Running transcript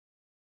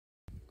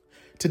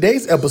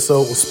Today's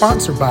episode was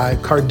sponsored by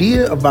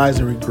Cardia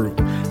Advisory Group.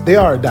 They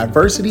are a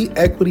diversity,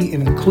 equity,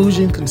 and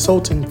inclusion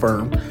consulting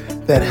firm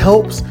that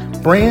helps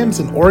brands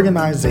and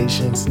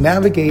organizations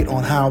navigate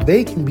on how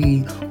they can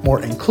be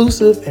more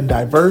inclusive and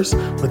diverse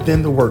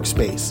within the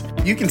workspace.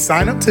 You can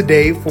sign up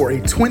today for a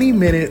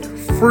 20-minute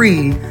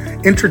free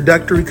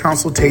introductory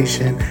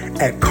consultation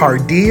at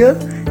Cardia,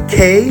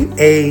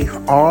 Kardia,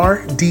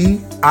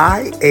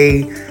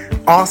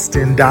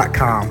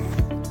 Austin.com.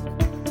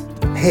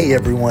 Hey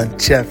everyone,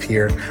 Jeff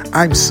here.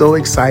 I'm so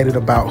excited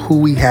about who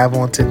we have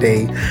on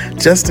today.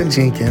 Justin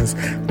Jenkins,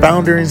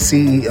 founder and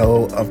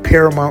CEO of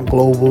Paramount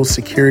Global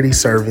Security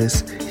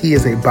Service. He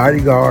is a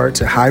bodyguard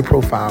to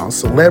high-profile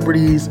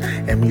celebrities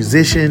and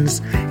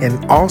musicians,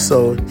 and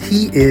also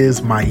he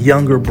is my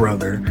younger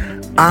brother.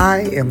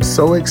 I am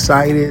so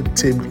excited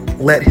to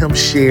let him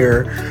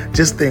share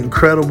just the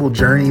incredible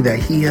journey that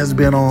he has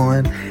been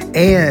on,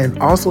 and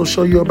also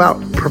show you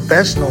about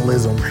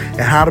professionalism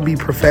and how to be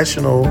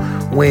professional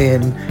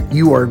when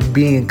you are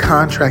being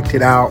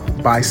contracted out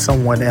by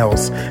someone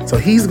else. So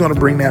he's going to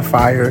bring that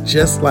fire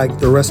just like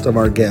the rest of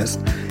our guests.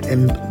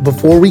 And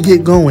before we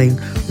get going,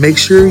 make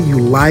sure you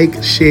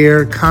like,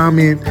 share,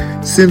 comment,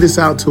 send this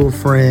out to a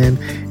friend,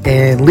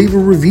 and leave a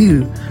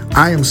review.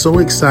 I am so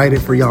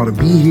excited for y'all to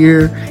be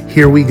here.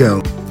 Here we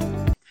go.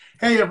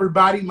 Hey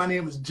everybody, my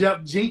name is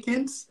Jeff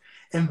Jenkins,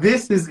 and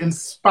this is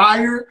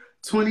Inspire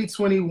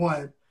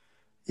 2021.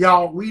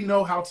 Y'all, we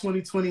know how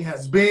 2020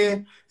 has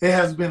been. It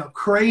has been a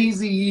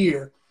crazy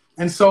year.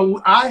 And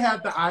so I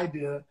had the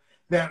idea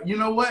that, you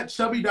know what,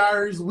 Chubby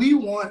Diaries, we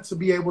want to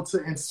be able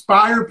to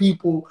inspire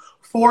people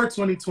for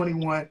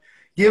 2021,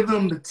 give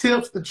them the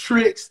tips, the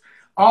tricks,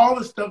 all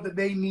the stuff that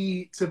they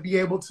need to be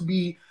able to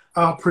be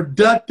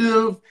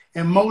productive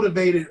and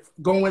motivated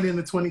going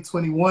into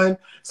 2021.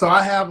 So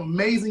I have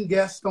amazing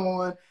guests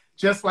on,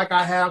 just like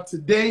I have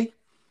today.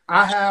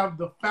 I have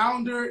the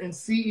founder and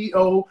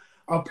CEO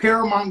of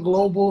Paramount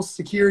Global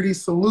Security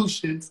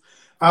Solutions,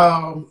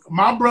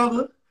 my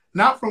brother,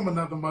 not from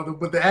another mother,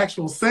 but the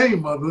actual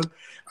same mother,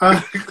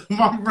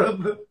 my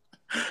brother,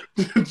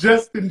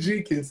 Justin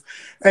Jenkins.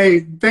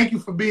 Hey, thank you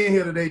for being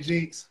here today,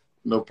 Jeeks.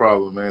 No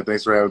problem, man.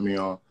 Thanks for having me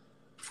on.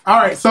 All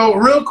right, so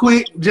real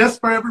quick, just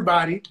for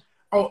everybody.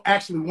 Oh,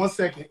 actually, 1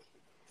 second.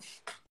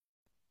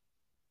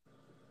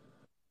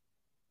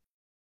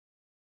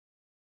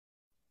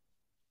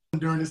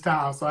 During this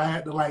time, so I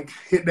had to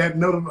hit that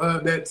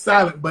that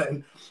silent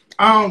button.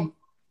 All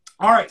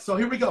right, so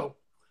here we go.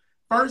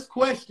 First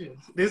question.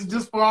 This is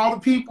just for all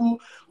the people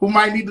who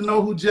might need to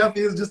know who Jeff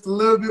is just a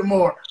little bit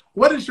more.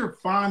 What is your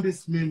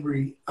fondest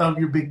memory of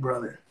your big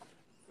brother?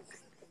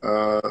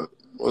 Well,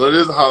 it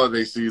is a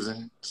holiday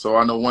season, so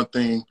I know one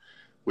thing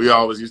we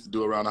always used to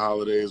do around the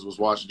holidays was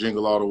watch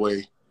Jingle All the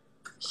Way.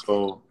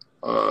 So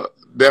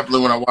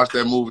definitely when I watched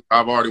that movie,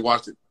 I've already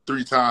watched it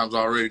 3 times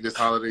already this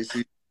holiday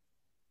season.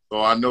 So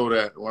I know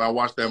that when I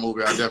watch that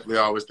movie, I definitely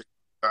always think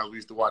of the times we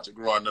used to watch it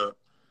growing up.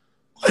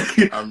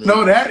 I mean,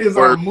 no, that is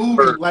our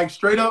movie. Like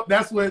straight up,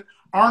 that's what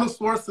Arnold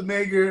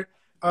Schwarzenegger,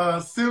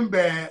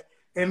 Sinbad,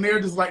 and they're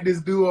just like this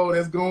duo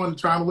that's going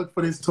trying to look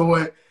for this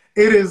toy.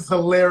 It is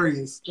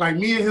hilarious. Like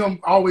me and him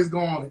always go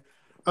on it.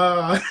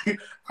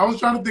 I was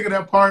trying to think of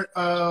that part.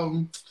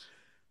 Oh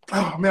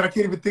man, I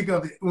can't even think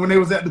of it. When they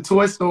was at the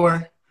toy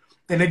store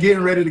and they're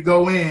getting ready to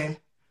go in,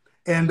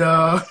 and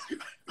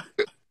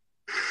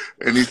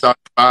and he's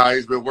talking about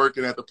he's been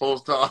working at the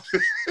post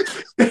office.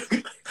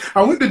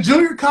 I went to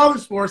junior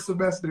college for a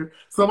semester,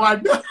 so I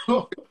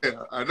know.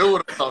 Yeah, I know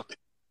what I'm talking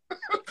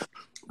about.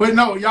 But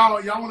no,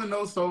 y'all want to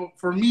know. So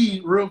for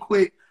me, real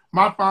quick,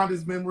 my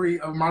fondest memory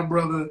of my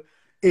brother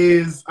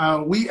is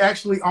we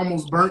actually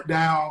almost burnt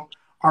down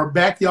our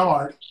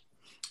backyard.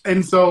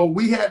 And so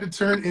we had to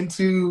turn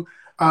into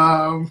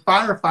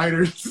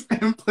firefighters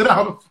and put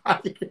out a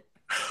fire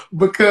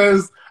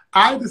because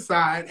I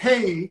decide,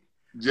 hey,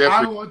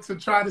 Jeffrey, I want to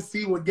try to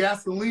see what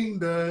gasoline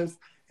does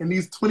in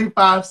these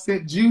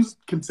 25-cent juice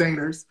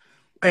containers.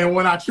 And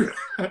when I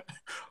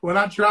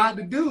tried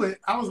to do it,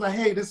 I was like,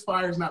 hey, this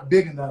fire is not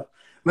big enough.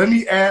 Let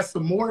me add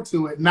some more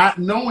to it, not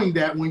knowing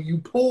that when you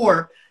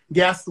pour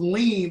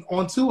gasoline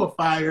onto a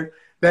fire,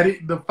 that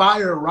the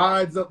fire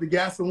rides up the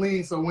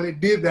gasoline. So when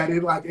it did that,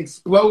 it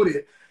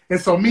exploded.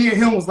 And so me and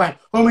him was like,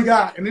 oh my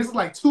God. And this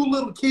is 2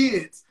 little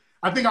kids.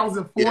 I think I was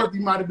in 4th. Yeah.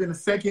 You might've been a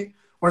 2nd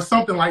or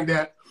something like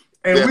that.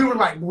 And yeah, we were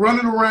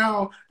running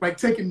around,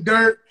 taking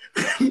dirt,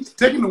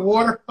 taking the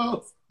water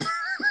hose.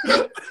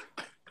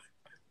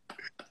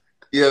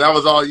 Yeah, that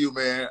was all you,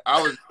 man. I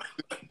was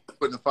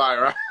putting the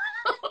fire out.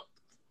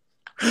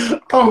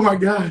 Oh my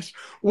gosh.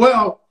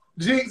 Well,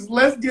 Jinx,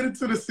 let's get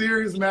into the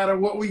serious matter,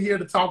 what we're here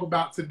to talk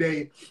about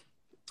today.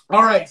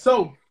 All right,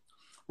 so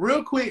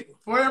real quick,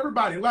 for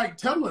everybody,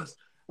 tell us,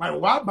 why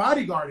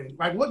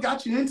bodyguarding? What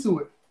got you into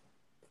it?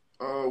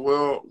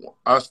 Well,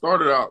 I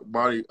started out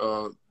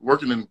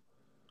working in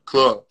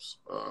clubs.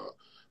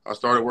 I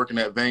started working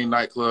at Vane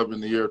Nightclub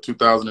in the year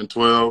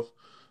 2012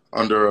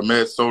 under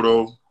Ahmed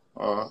Soto.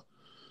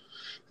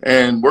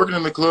 And working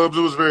in the clubs,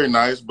 it was very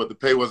nice, but the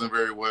pay wasn't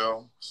very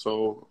well.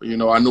 So,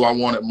 I knew I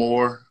wanted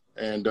more.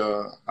 And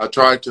I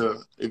tried to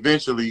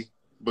eventually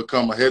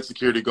become a head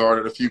security guard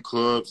at a few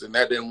clubs, and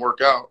that didn't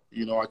work out.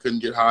 You know, I couldn't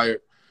get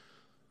hired.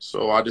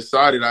 So I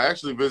decided, I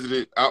actually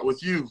visited out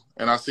with you,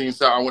 and I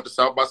went to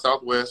South by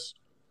Southwest,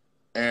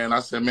 and I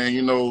said, man,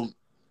 you know,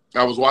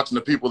 I was watching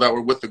the people that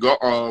were with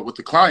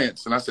the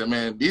clients, and I said,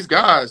 man, these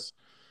guys,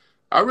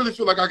 I really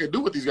feel like I could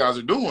do what these guys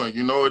are doing.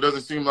 You know, it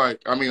doesn't seem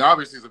like, I mean,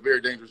 obviously it's a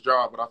very dangerous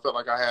job, but I felt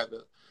like I had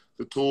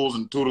the tools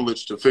and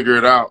tutelage to figure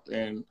it out.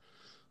 And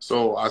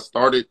so I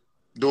started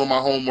doing my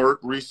homework,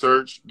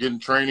 research, getting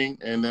training,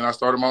 and then I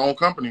started my own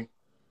company.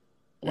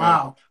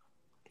 Wow.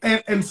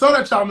 And so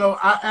that y'all know,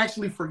 I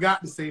actually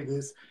forgot to say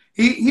this.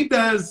 He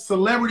does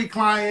celebrity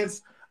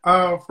clients,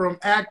 from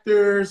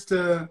actors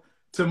to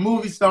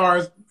movie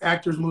stars,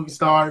 movie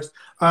stars,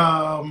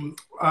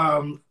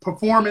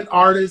 performing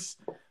artists,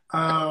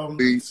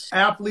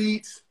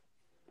 athletes.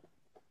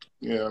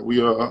 Yeah,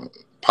 we are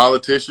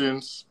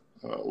politicians.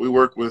 We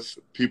work with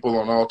people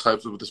on all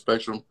types of the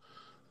spectrum.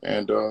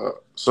 And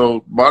so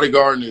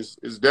bodyguarding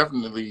is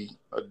definitely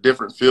a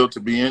different field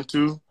to be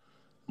into,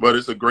 but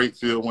it's a great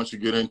field once you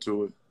get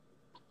into it.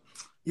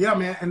 Yeah,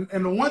 man.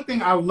 And the one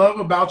thing I love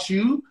about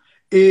you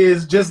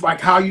is just like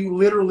how you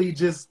literally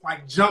just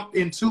like jumped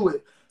into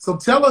it. So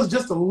tell us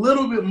just a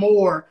little bit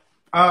more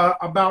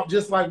about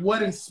just like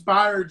what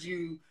inspired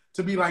you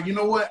to be like, you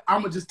know what,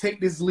 I'm going to just take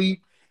this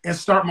leap and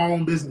start my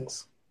own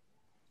business.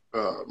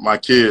 My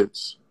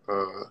kids.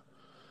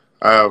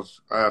 I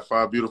have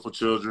 5 beautiful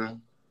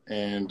children.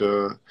 And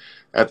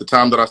at the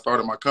time that I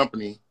started my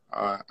company,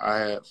 I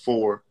had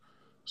 4.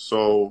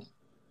 So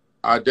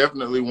I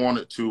definitely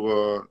wanted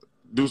to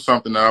do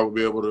something that I would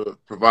be able to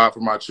provide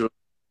for my children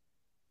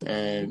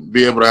and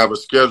be able to have a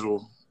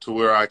schedule to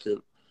where I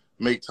could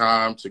make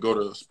time to go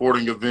to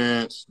sporting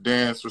events,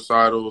 dance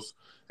recitals,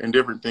 and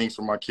different things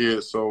for my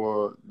kids.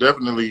 So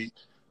definitely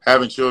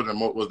having children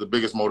was the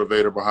biggest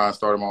motivator behind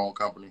starting my own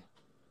company.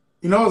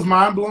 You know, it's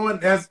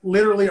mind-blowing. That's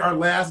literally our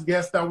last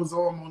guest that was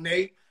on,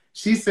 Monet.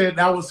 She said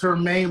that was her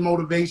main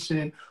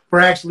motivation for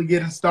actually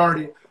getting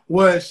started,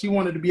 was she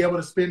wanted to be able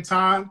to spend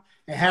time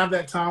and have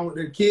that time with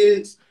their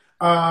kids.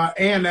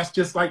 And that's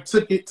just like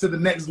took it to the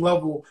next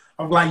level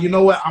of like, you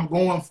know what, I'm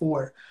going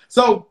for it.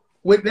 So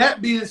with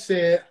that being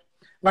said,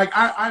 like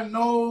I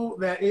know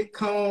that it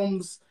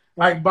comes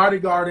like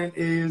bodyguarding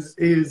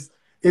is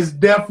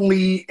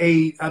definitely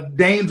a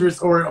dangerous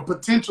or a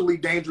potentially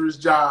dangerous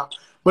job.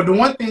 But the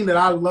one thing that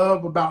I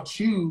love about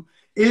you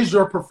is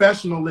your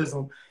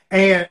professionalism.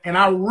 And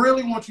I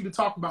really want you to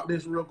talk about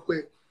this real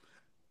quick.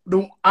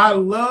 I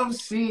love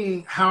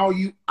seeing how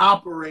you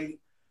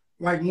operate,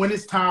 like when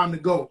it's time to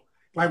go.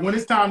 Like when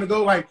it's time to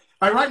go, like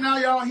right now,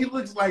 y'all, he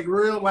looks like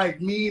real, like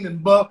mean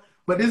and buff,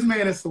 but this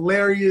man is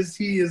hilarious.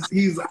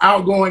 He's an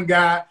outgoing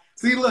guy.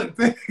 See, look,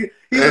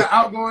 he's an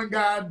outgoing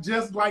guy,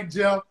 just like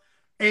Jeff.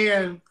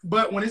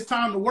 But when it's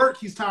time to work,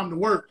 he's time to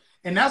work.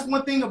 And that's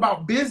one thing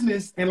about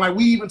business. And like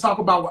we even talk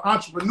about with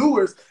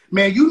entrepreneurs,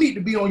 man, you need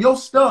to be on your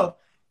stuff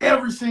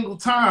every single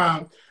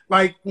time.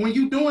 Like when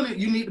you're doing it,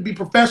 you need to be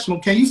professional.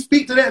 Can you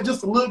speak to that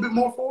just a little bit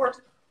more for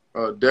us?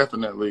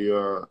 Definitely.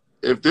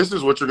 If this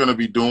is what you're going to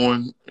be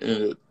doing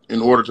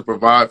in order to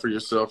provide for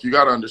yourself, you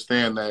got to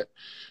understand that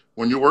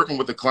when you're working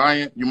with a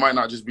client, you might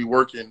not just be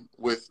working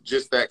with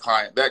just that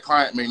client. That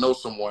client may know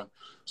someone.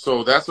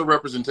 So that's a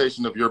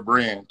representation of your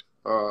brand.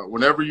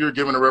 Whenever you're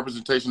given a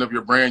representation of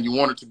your brand, you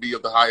want it to be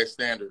of the highest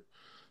standard.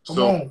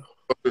 So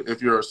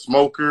if you're a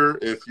smoker,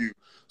 if you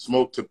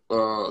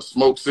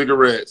smoke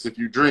cigarettes, if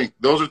you drink,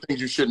 those are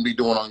things you shouldn't be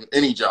doing on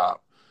any job.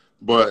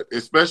 But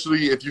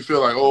especially if you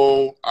feel like,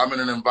 oh, I'm in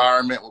an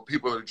environment where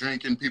people are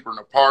drinking, people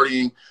are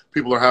partying,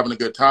 people are having a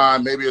good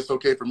time, maybe it's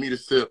okay for me to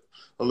sip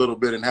a little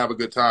bit and have a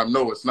good time.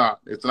 No, it's not.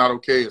 It's not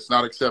okay. It's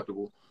not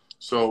acceptable.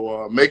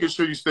 So making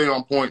sure you stay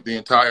on point the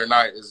entire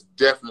night is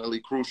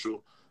definitely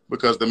crucial,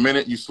 because the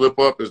minute you slip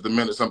up is the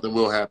minute something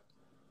will happen.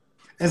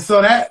 And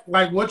so that,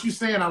 like what you're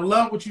saying, I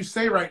love what you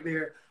say right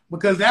there,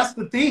 because that's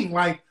the thing.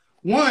 Like,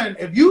 one,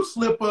 if you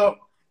slip up,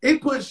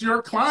 it puts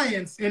your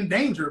clients in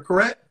danger,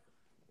 correct?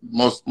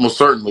 Most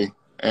certainly.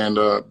 And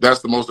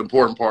that's the most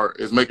important part,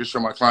 is making sure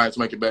my clients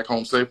make it back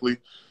home safely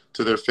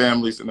to their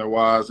families and their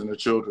wives and their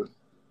children.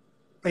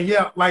 And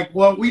yeah, like,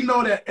 well, we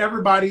know that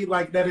everybody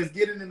like that is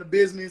getting into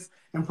business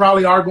and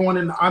probably are going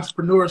into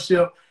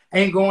entrepreneurship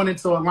ain't going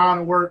into a line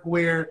of work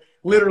where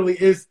literally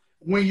is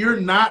when you're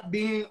not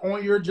being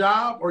on your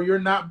job or you're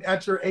not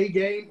at your A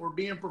game or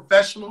being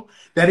professional,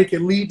 that it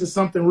can lead to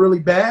something really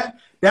bad.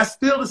 That's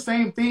still the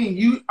same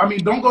thing.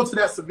 Don't go to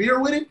that severe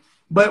with it.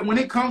 But when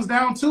it comes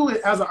down to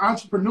it, as an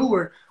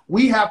entrepreneur,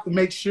 we have to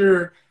make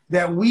sure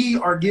that we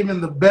are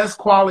giving the best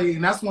quality.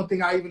 And that's one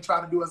thing I even try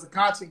to do as a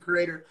content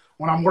creator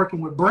when I'm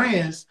working with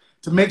brands,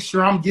 to make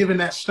sure I'm giving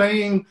that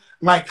same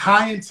like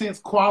high intense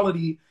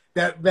quality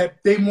that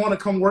they want to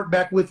come work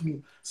back with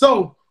me.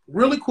 So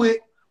really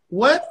quick,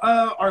 what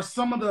are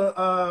some of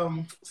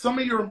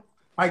your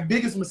like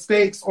biggest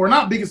mistakes, or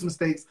not biggest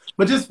mistakes,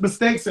 but just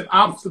mistakes and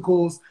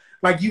obstacles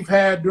like you've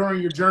had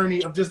during your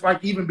journey of just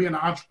like even being an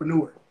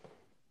entrepreneur?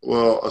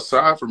 Well,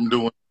 aside from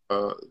doing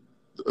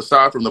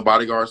aside from the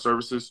bodyguard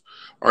services,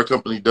 our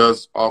company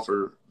does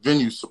offer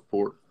venue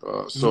support.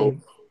 So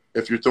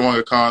if you're throwing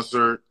a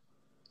concert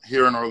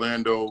here in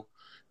Orlando,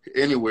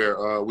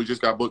 anywhere, we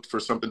just got booked for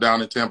something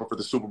down in Tampa for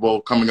the Super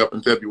Bowl coming up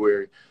in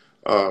February.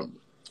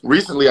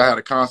 Recently, I had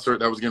a concert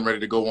that was getting ready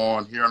to go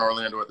on here in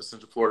Orlando at the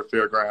Central Florida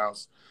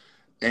Fairgrounds,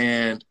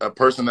 and a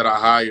person that I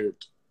hired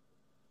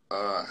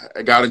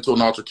got into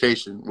an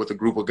altercation with a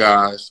group of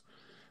guys,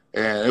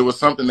 and it was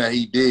something that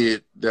he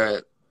did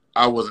that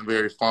I wasn't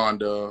very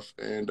fond of,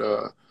 and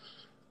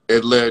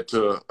it led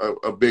to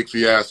a big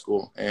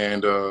fiasco.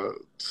 And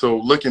so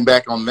looking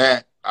back on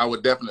that, I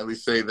would definitely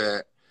say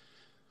that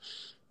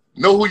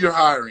know who you're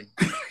hiring.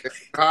 If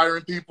you're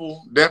hiring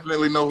people,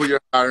 definitely know who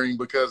you're hiring,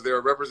 because they're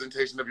a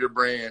representation of your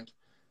brand,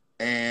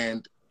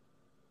 and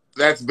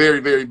that's very,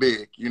 very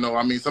big. You know,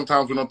 I mean,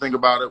 sometimes we don't think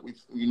about it.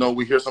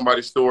 We hear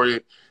somebody's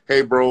story.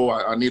 Hey, bro,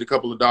 I need a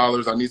couple of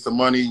dollars. I need some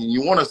money. And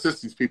you want to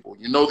assist these people.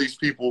 You know these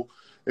people,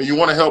 and you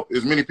want to help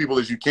as many people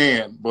as you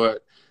can.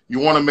 But you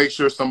want to make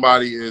sure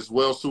somebody is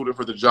well suited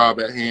for the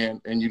job at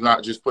hand, and you're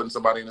not just putting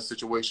somebody in a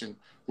situation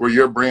where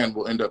your brand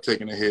will end up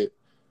taking a hit.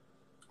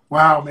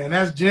 Wow, man,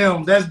 that's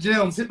gems. That's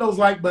gems. Hit those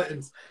like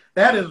buttons.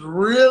 That is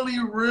really,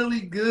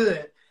 really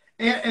good.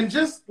 And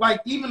just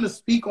like even to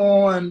speak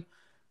on,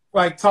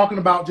 like talking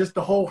about just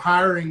the whole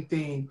hiring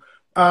thing,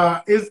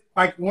 is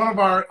like one of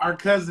our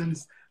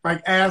cousins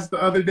like asked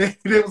the other day,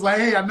 it was like,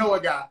 hey, I know a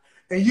guy.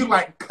 And you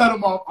like cut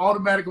him off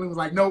automatically. It was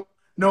like, nope.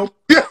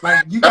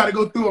 Like you got to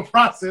go through a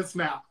process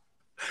now.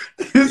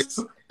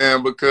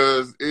 And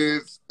because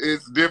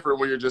it's different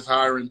when you're just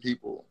hiring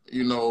people.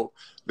 You know,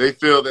 they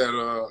feel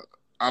that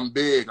I'm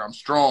big, I'm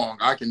strong,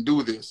 I can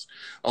do this.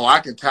 Oh, I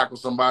can tackle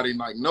somebody.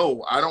 Like,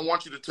 no, I don't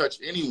want you to touch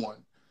anyone.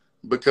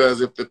 Because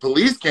if the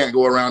police can't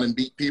go around and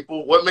beat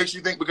people, what makes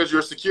you think because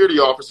you're a security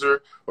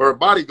officer or a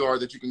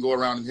bodyguard that you can go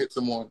around and hit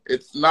someone?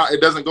 It's not.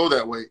 It doesn't go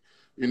that way.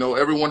 You know,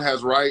 everyone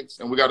has rights,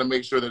 and we got to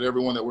make sure that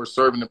everyone that we're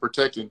serving and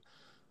protecting,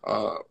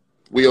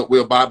 we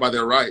abide by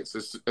their rights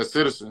as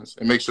citizens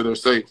and make sure they're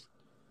safe.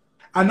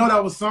 I know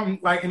that was something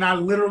like, and I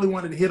literally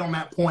wanted to hit on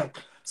that point.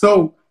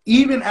 So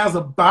even as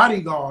a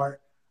bodyguard,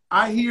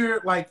 I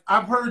hear, like,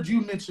 I've heard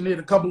you mention it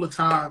a couple of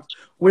times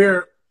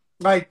where,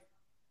 like,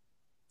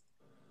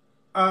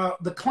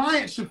 the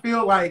client should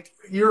feel like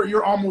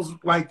you're almost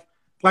like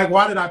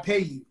why did I pay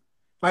you?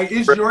 Like,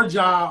 it's your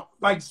job.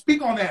 Like,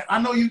 speak on that. I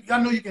know you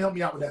can help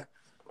me out with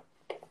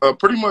that.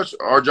 Pretty much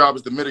our job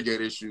is to mitigate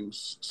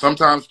issues.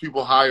 Sometimes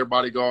people hire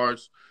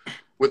bodyguards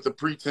with the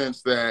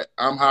pretense that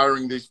I'm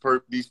hiring these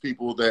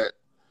people that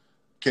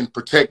can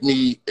protect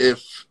me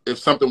if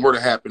something were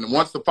to happen. And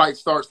once the fight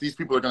starts, these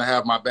people are going to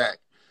have my back.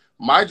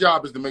 My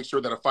job is to make sure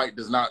that a fight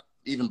does not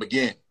even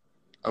begin.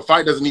 A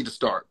fight doesn't need to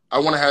start. I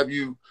want to have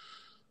you,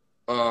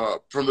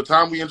 from the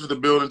time we enter the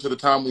building to the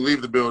time we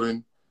leave the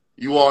building,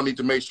 you all need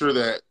to make sure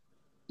that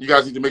you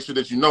guys need to make sure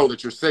that you know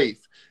that you're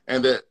safe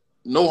and that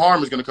no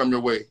harm is going to come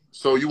your way.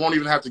 So you won't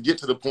even have to get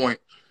to the point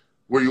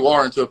where you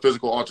are into a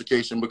physical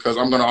altercation, because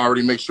I'm going to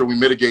already make sure we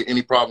mitigate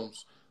any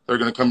problems that are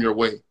going to come your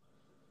way.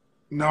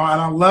 No,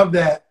 and I love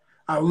that.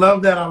 I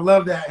love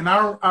that. And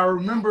I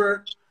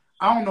remember,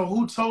 I don't know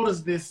who told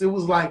us this. It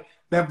was like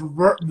that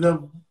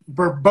the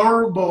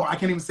verbal, I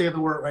can't even say the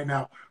word right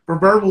now,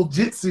 verbal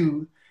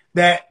jitsu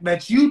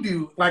that you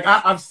do. Like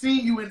I've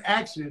seen you in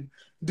action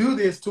do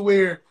this, to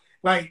where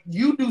like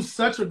you do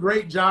such a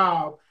great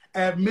job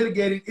at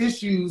mitigating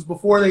issues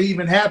before they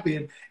even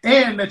happen,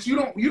 and that you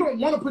don't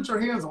want to put your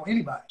hands on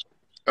anybody.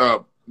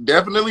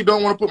 Definitely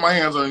don't want to put my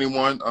hands on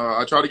anyone.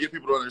 I try to get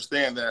people to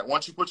understand that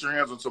once you put your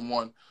hands on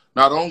someone,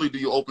 not only do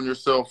you open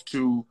yourself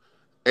to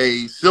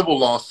a civil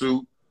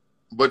lawsuit,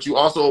 but you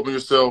also open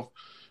yourself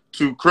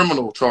to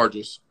criminal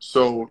charges.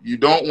 So you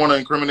don't want to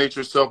incriminate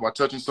yourself by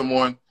touching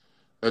someone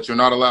that you're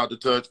not allowed to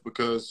touch,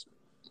 because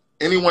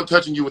anyone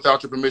touching you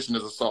without your permission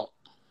is assault.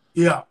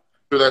 Yeah.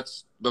 So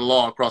that's the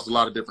law across a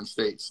lot of different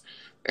states.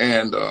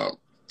 And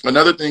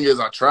another thing is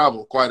I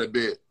travel quite a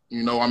bit.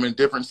 You know, I'm in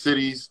different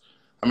cities,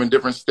 I'm in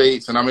different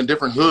states, and I'm in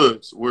different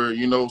hoods where,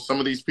 you know, some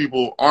of these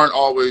people aren't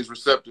always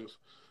receptive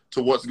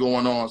to what's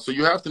going on. So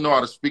you have to know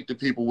how to speak to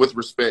people with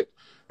respect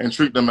and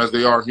treat them as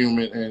they are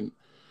human, and,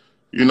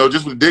 you know,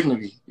 just with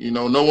dignity. You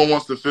know, no one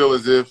wants to feel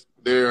as if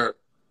they're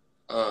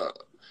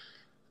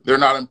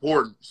not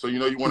important. So, you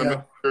know, you want to make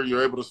sure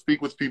you're able to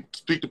speak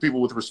to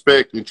people with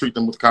respect and treat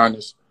them with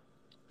kindness.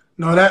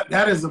 No,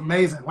 that is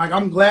amazing. Like,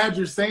 I'm glad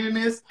you're saying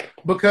this,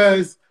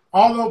 because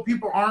although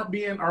people are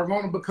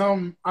going to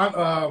become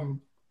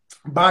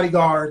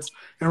bodyguards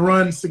and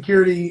run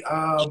security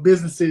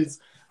businesses,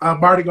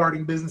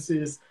 bodyguarding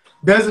businesses,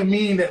 doesn't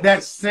mean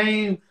that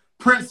same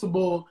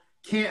principle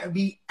can't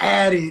be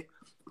added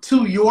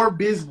to your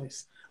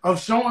business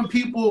of showing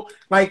people,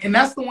 like, and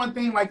that's the one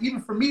thing, like,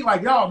 even for me,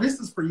 like, y'all, this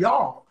is for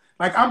y'all.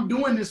 Like, I'm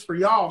doing this for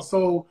y'all.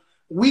 So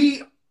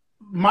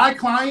my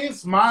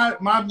clients, my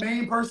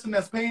main person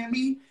that's paying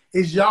me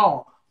is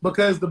y'all,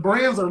 because the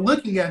brands are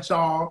looking at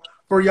y'all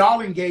for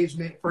y'all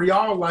engagement, for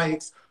y'all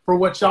likes, for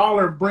what y'all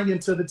are bringing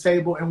to the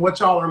table and what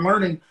y'all are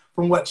learning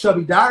from what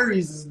Chubby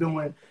Diaries is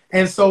doing.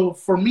 And so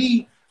for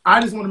me,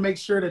 I just want to make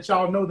sure that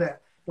y'all know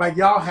that. Like,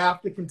 y'all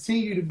have to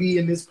continue to be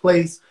in this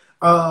place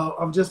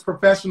of just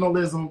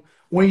professionalism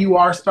when you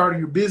are starting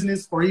your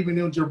business or even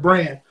in your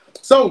brand.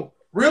 So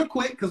real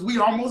quick, because we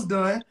almost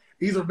done.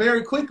 These are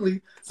very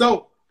quickly.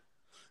 So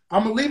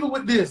I'm going to leave it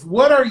with this.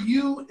 What are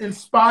you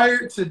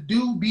inspired to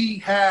do, be,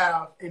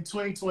 have in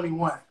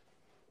 2021?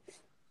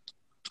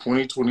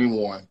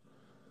 2021.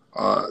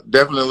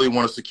 Definitely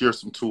want to secure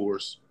some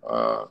tours.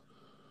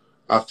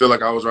 I feel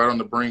like I was right on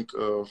the brink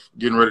of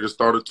getting ready to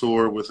start a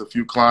tour with a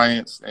few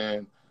clients,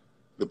 and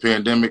the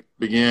pandemic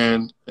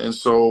began. And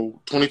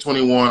so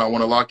 2021, I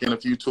want to lock in a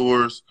few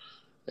tours,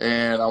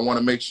 and I want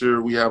to make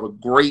sure we have a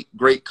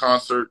great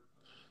concert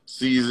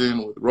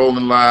season with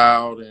Rolling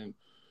Loud and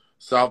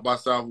South by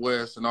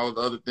Southwest and all of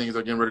the other things that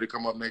are getting ready to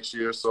come up next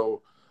year.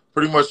 So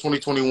pretty much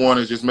 2021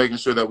 is just making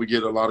sure that we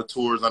get a lot of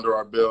tours under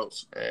our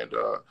belts and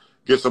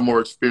get some more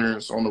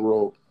experience on the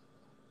road.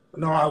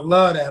 No, I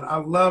love that. I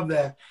love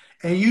that.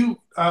 And you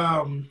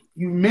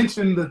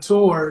mentioned the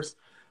tours,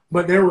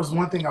 but there was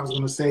one thing I was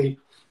going to say.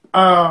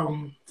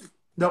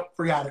 Nope,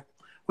 forgot it.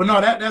 But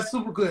no, that's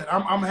super good.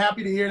 I'm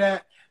happy to hear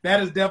that.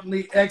 That is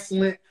definitely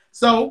excellent.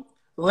 So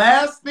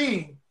last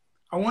thing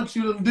I want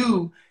you to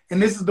do,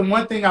 and this is the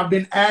one thing I've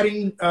been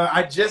adding.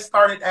 I just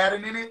started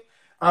adding in it.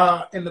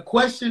 And the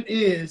question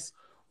is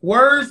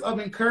words of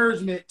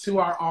encouragement to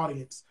our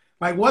audience.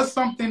 Like, what's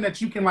something that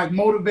you can like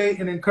motivate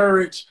and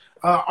encourage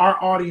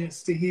our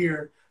audience to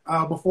hear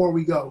before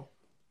we go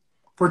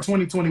for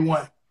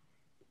 2021?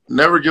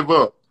 Never give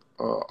up.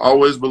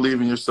 Always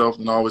believe in yourself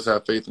and always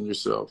have faith in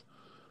yourself.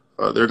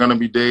 There are going to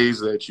be days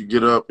that you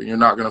get up and you're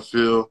not going to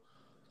feel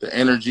the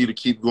energy to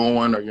keep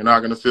going, or you're not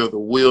going to feel the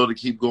will to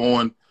keep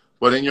going.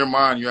 But in your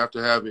mind, you have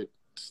to have it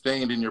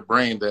stained in your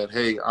brain that,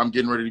 hey, I'm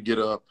getting ready to get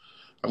up.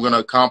 I'm going to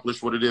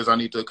accomplish what it is I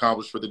need to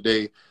accomplish for the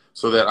day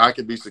so that I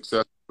can be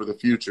successful for the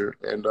future.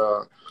 And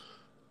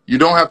you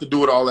don't have to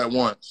do it all at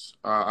once.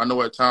 I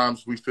know at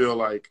times we feel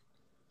like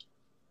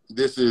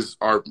this is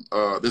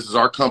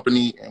our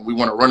company and we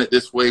want to run it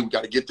this way. We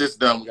got to get this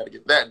done. We got to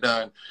get that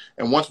done.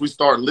 And once we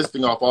start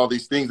listing off all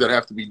these things that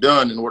have to be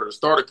done in order to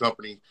start a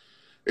company,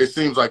 it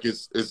seems like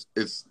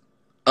it's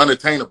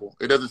unattainable.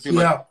 It doesn't seem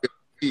like you can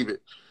achieve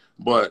it.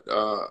 But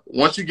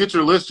once you get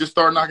your list, just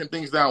start knocking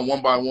things down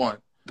one by one.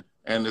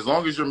 And as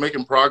long as you're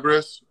making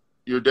progress,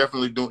 you're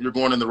definitely you're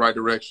going in the right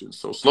direction.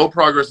 So slow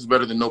progress is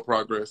better than no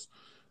progress.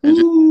 And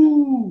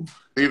just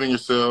believe in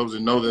yourselves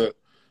and know that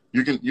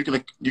you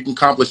can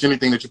accomplish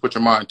anything that you put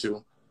your mind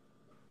to.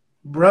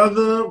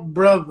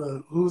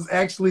 Brother, who's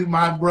actually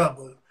my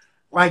brother.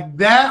 Like,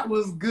 that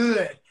was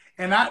good.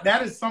 And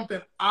that is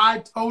something I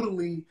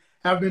totally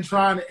have been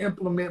trying to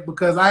implement,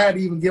 because I had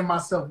to even give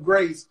myself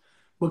grace,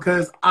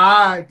 because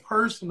I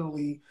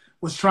personally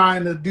was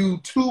trying to do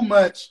too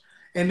much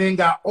and then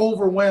got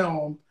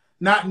overwhelmed,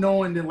 not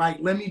knowing that, like,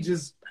 let me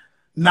just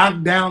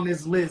knock down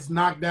this list.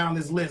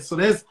 So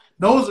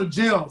those are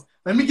gems.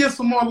 Let me get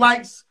some more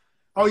likes.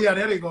 Oh yeah,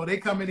 there they go. They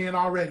coming in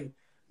already.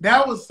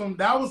 That was some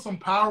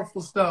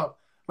powerful stuff.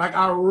 Like,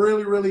 I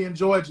really, really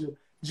enjoyed you.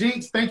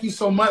 Jinx, thank you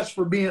so much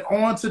for being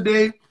on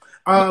today.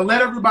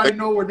 Let everybody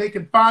know where they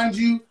can find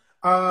you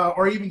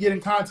or even get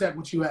in contact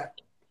with you at.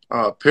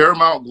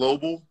 Paramount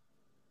Global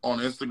on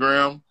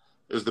Instagram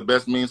is the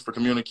best means for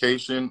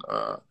communication.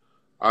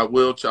 I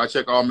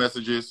check all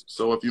messages.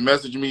 So if you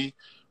message me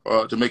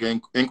to make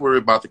an inquiry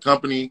about the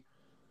company,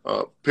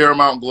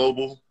 Paramount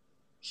Global,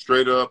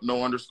 straight up,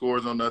 no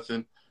underscores, no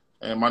nothing.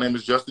 And my name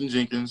is Justin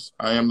Jenkins.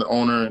 I am the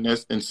owner and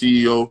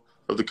CEO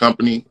of the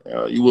company.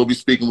 You will be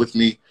speaking with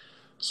me.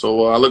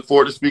 So I look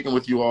forward to speaking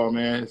with you all,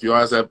 man. If you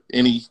guys have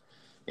any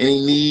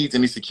needs,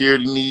 any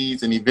security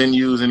needs, any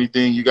venues,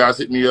 anything, you guys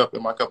hit me up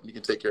and my company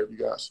can take care of you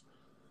guys.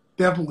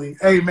 Definitely.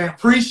 Hey, man,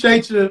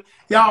 appreciate you.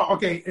 Y'all,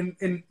 okay,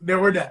 and there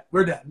we're done.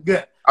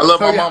 Good. I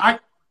love my mom.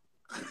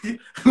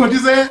 What you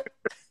said?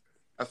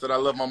 I said I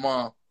love my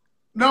mom.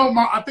 No,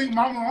 I think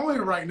mama on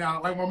here right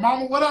now. Like, my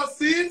mama, what up,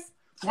 sis?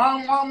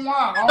 Wah. All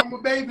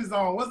my babies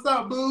on. What's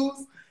up,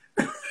 booze?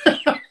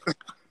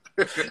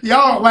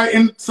 Y'all, like,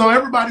 and so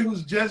everybody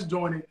who's just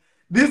joining,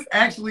 this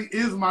actually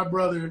is my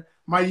brother,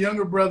 my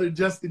younger brother,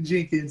 Justin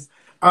Jenkins.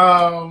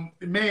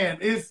 Man,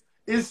 it's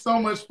so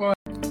much fun.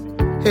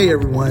 Hey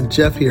everyone,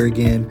 Jeff here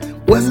again.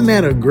 Wasn't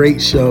that a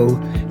great show?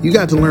 You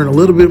got to learn a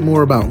little bit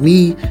more about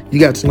me. You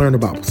got to learn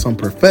about some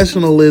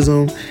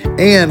professionalism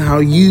and how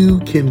you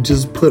can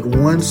just put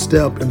one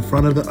step in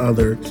front of the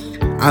other.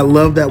 I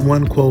love that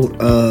one quote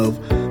of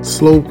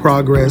slow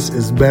progress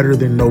is better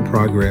than no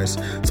progress.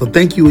 So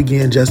thank you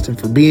again, Justin,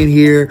 for being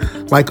here.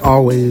 Like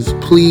always,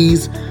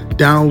 please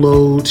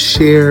download,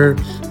 share,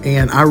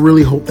 and I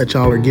really hope that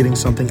y'all are getting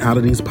something out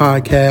of these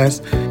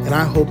podcasts. And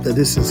I hope that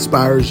this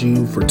inspires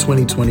you for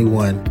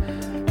 2021.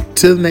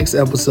 Till the next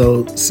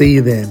episode, see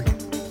you then.